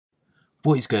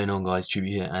What is going on, guys?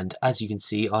 Tribute here, and as you can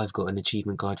see, I've got an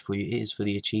achievement guide for you. It is for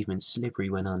the achievement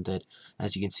Slippery When Undead.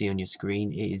 As you can see on your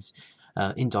screen, it is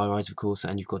in dire eyes, of course,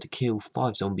 and you've got to kill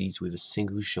 5 zombies with a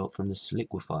single shot from the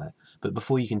Sliquifier. But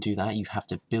before you can do that, you have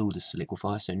to build a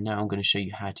Sliquifier, so now I'm going to show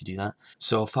you how to do that.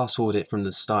 So I'll fast forward it from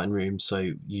the starting room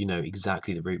so you know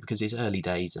exactly the route, because it's early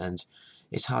days and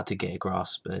it's hard to get a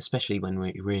grasp, especially when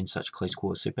we're in such close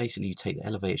quarters. So basically you take the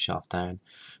elevator shaft down,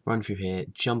 run through here,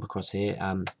 jump across here,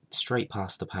 straight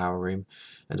past the power room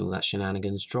and all that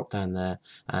shenanigans, drop down there,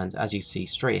 and as you see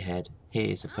straight ahead, here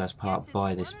is the first part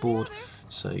by this board.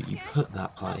 So you put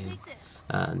that part in,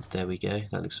 and there we go.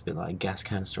 That looks a bit like a gas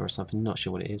canister or something, not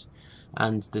sure what it is.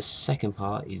 And the second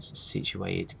part is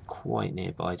situated quite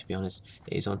nearby, to be honest.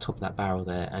 It is on top of that barrel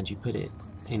there, and you put it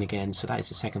in again. So that is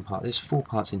the second part. There's 4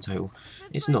 parts in total.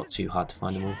 It's not too hard to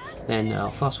find them all. Then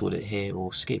I'll fast forward it here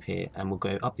or skip here, and we'll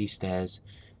go up these stairs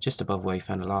just above where we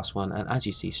found the last one, and as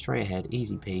you see straight ahead,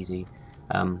 easy peasy,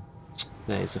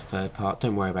 there's the third part.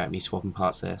 Don't worry about me swapping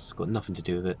parts there, it's got nothing to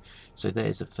do with it. So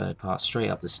there's the third part, straight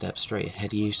up the steps, straight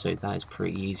ahead of you, so that is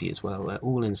pretty easy as well. We're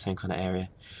all in the same kind of area,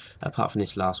 apart from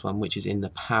this last one, which is in the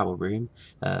power room,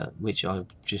 which I've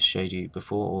just showed you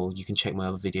before, or you can check my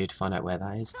other video to find out where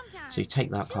that is. So you take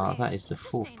that part, that is the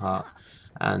 4th part,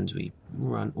 and we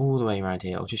run all the way around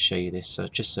here. I'll just show you this,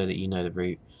 just so that you know the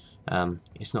route.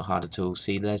 It's not hard at all.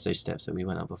 See, there's those steps that we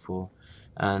went up before,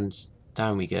 and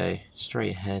down we go,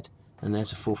 straight ahead, and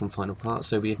there's the 4th and final part.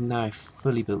 So we have now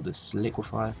fully built this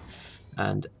Sliquifier,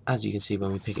 and as you can see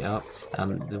when we pick it up,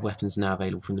 the weapon's now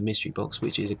available from the mystery box,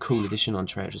 which is a cool addition on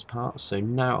Treacher's part. So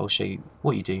now I'll show you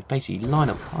what you do. Basically, line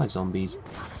up 5 zombies,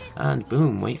 and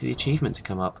boom, wait for the achievement to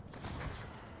come up.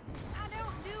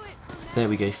 There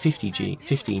we go,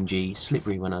 15G,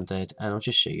 Slippery When Undead, and I'll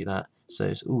just show you that. So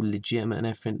it's all legitimate and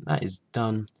everything. That is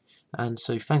done. And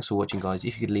so thanks for watching, guys.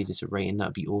 If you could leave this a rating,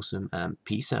 that'd be awesome. And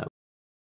peace out.